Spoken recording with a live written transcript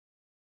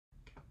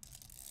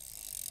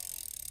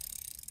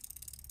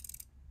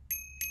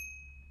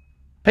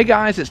Hey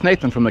guys, it's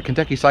Nathan from the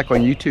Kentucky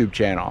Cycling YouTube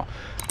channel.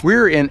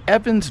 We're in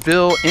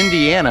Evansville,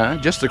 Indiana,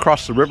 just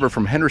across the river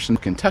from Henderson,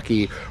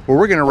 Kentucky, where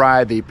we're going to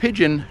ride the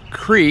Pigeon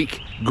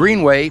Creek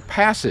Greenway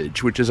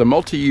Passage, which is a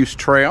multi-use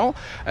trail.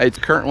 It's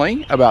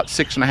currently about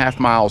 6.5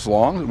 miles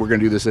long. We're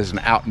going to do this as an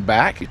out and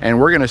back, and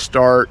we're going to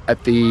start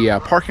at the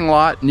parking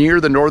lot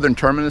near the northern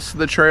terminus of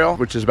the trail,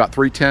 which is about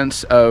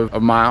 0.3 of a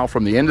mile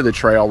from the end of the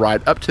trail,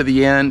 right up to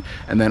the end,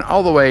 and then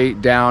all the way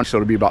down, so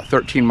it'll be about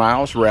 13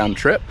 miles round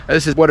trip.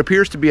 This is what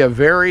appears to be a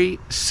very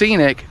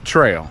scenic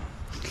trail.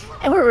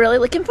 And we're really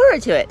looking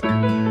forward to it.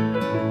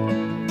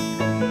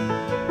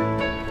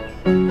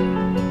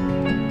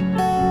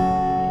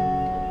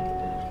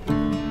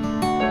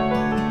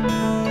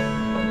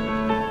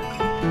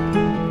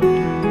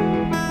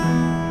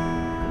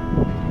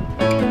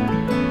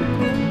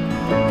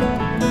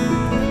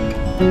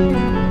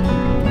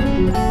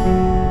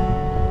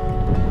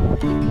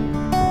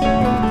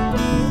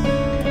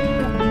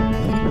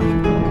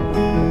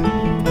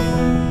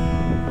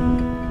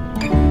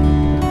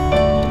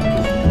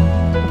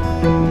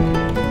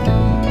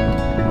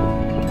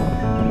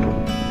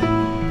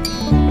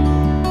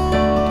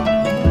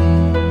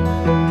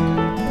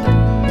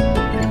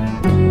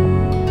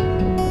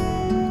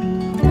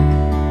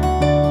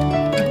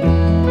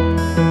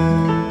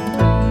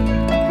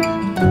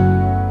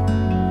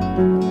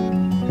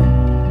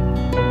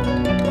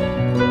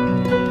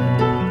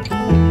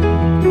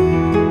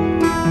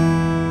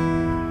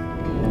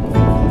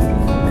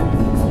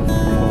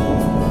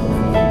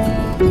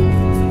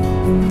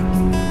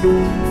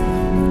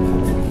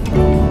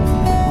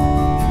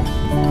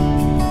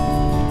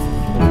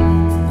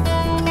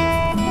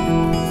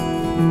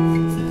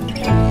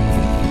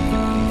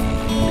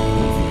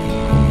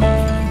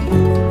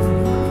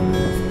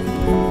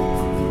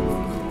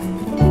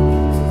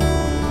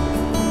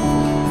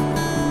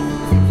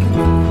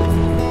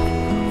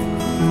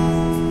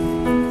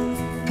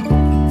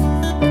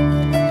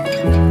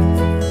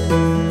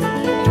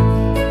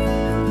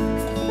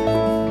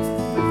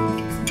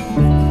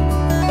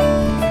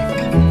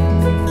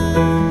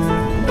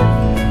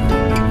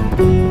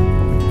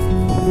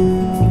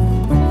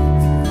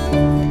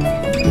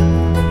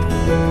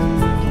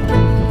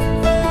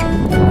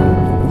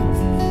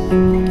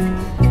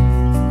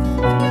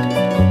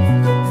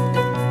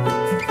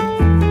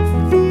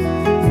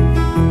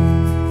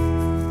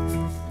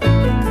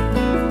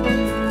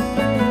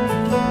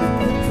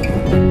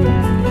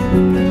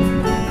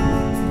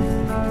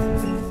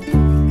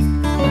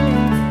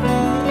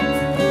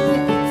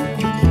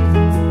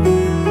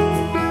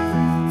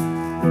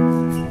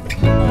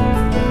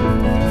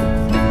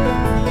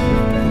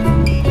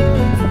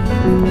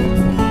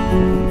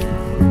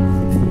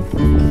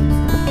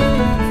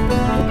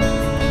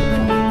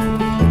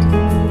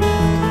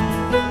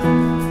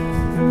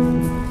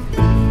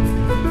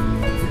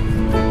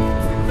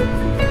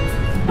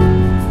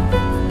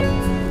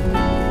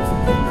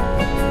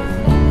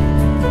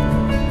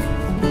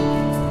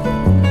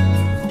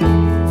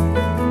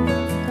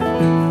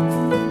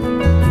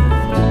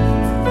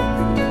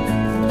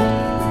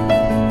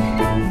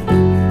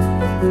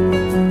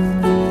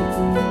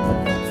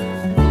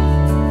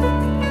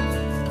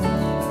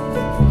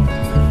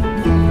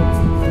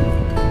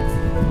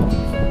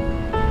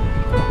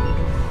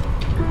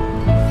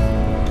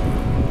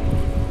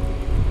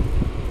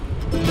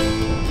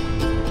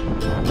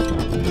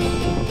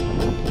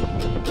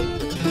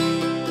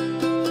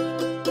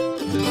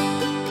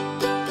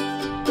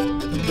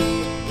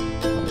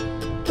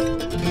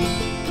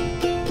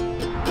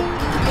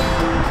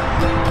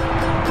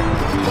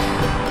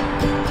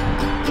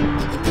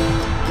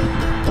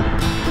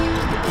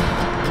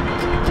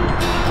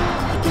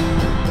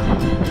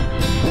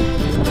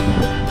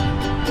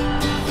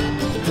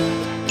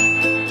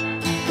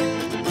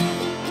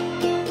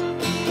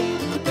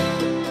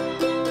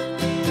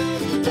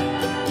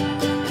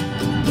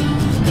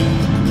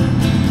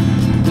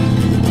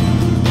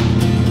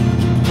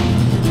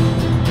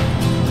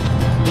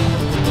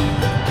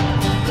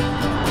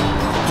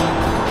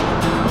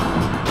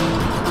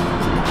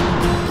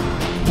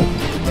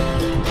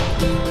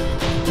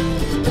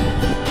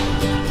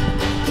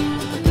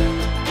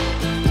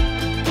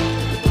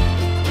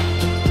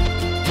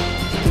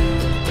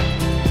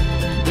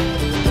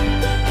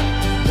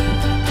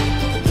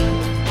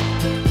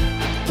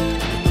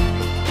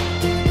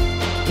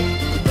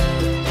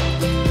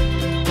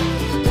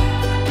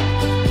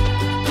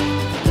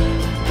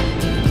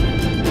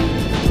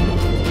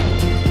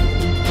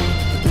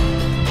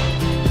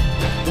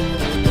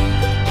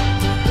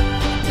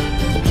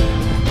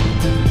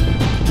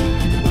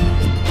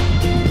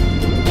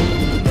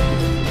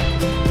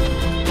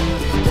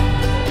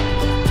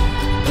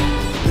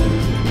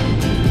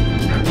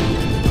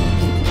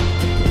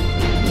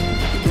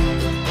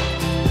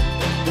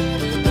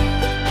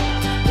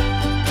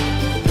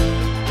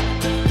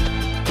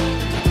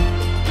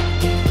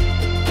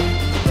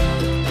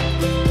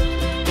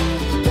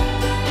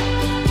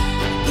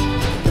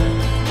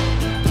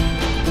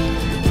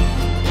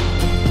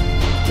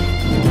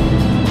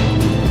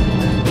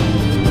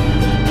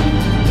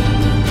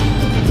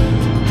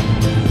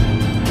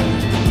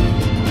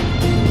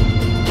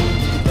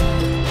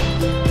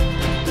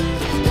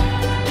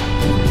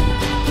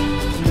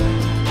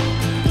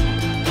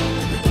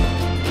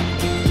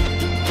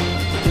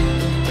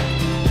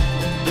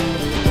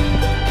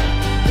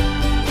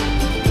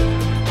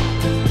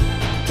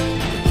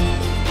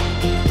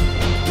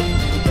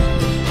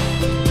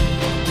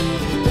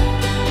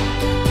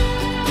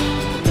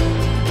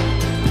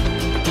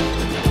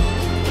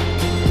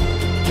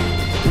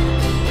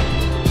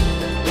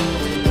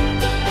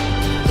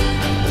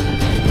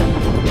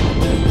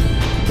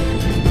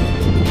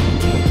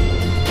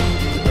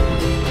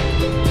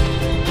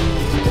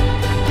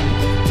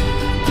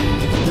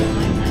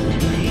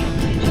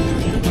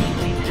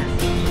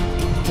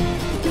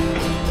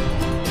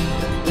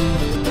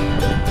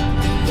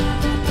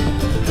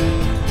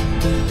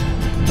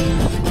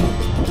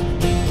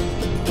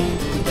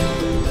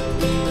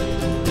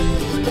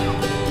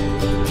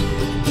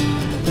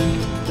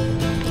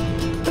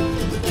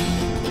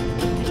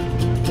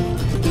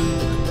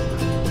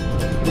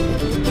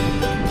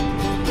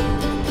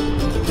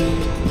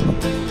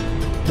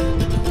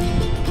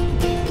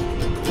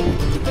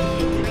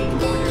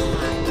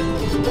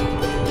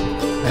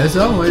 As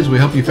always, we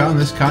hope you found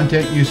this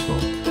content useful.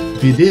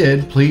 If you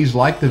did, please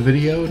like the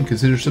video and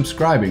consider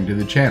subscribing to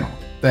the channel.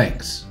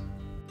 Thanks.